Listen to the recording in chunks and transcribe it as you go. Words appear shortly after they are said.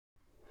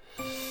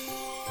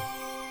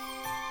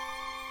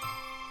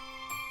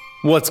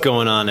What's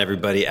going on,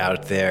 everybody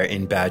out there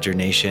in Badger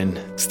Nation?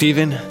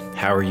 Steven,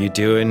 how are you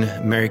doing?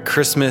 Merry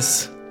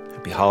Christmas.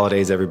 Happy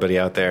holidays, everybody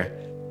out there.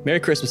 Merry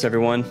Christmas,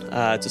 everyone.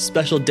 It's a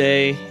special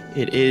day.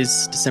 It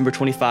is December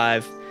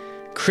 25,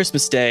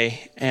 Christmas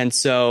Day. And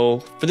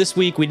so for this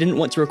week, we didn't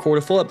want to record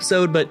a full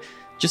episode, but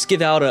just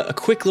give out a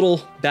quick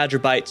little Badger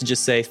bite to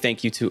just say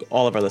thank you to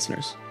all of our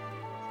listeners.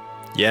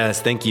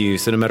 Yes, thank you.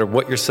 So no matter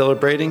what you're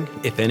celebrating,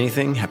 if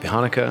anything, Happy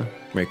Hanukkah,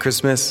 Merry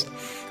Christmas,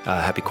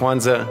 Happy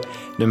Kwanzaa.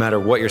 No matter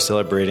what you're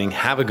celebrating,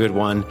 have a good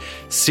one.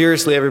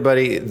 Seriously,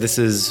 everybody, this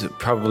is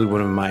probably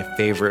one of my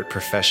favorite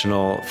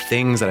professional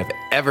things that I've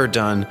ever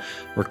done,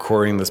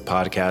 recording this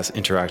podcast,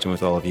 interacting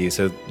with all of you.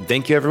 So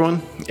thank you,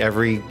 everyone.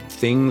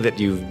 Everything that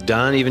you've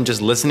done, even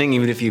just listening,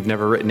 even if you've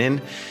never written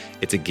in,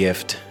 it's a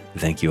gift.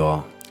 Thank you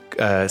all.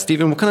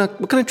 Steven, what kind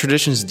of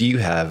traditions do you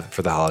have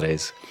for the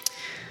holidays?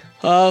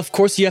 Of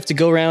course, you have to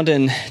go around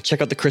and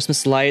check out the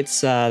Christmas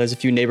lights. There's a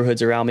few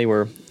neighborhoods around me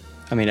where,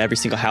 every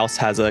single house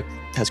has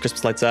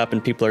Christmas lights up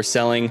and people are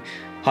selling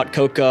hot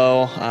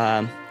cocoa.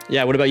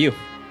 What about you?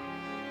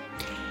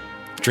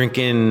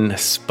 Drinking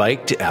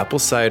spiked apple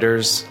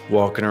ciders,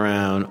 walking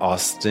around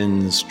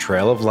Austin's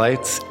Trail of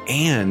Lights,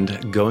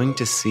 and going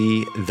to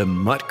see The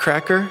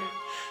Muttcracker,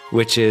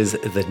 which is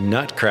the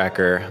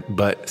Nutcracker,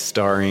 but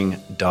starring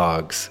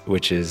dogs,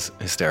 which is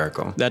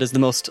hysterical. That is the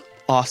most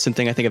Austin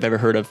thing I think I've ever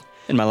heard of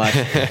in my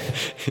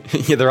life.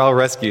 Yeah, they're all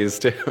rescues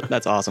too.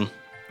 That's awesome.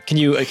 Can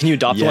you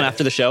adopt one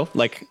after the show?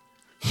 Like,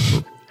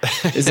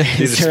 these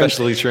are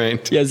specially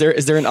trained. Yeah, is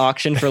there an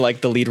auction for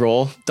like the lead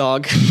role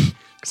dog?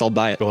 Because I'll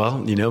buy it.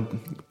 Well,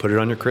 put it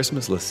on your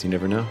Christmas list. You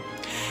never know.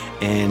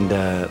 And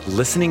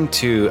listening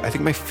to, I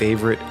think my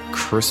favorite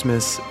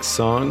Christmas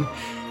song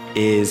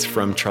is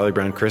from Charlie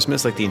Brown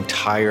Christmas, like the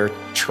entire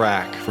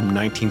track from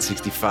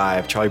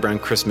 1965, Charlie Brown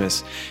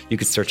Christmas. You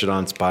could search it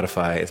on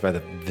Spotify. It's by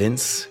the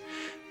Vince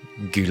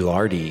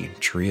Guaraldi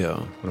Trio,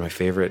 one of my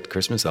favorite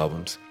Christmas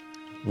albums.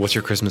 What's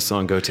your Christmas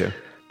song go-to?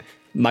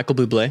 Michael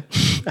Bublé,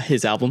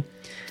 his album.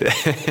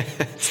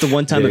 It's the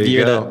one time of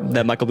year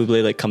that Michael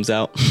Bublé comes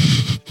out.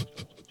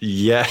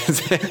 Yes.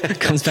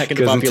 Comes back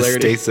into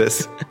popularity. Into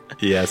stasis.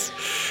 Yes.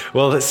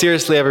 Well,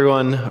 seriously,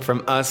 everyone,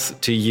 from us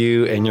to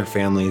you and your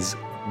families,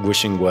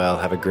 wishing well,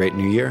 have a great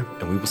new year,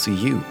 and we will see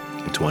you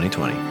in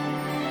 2020.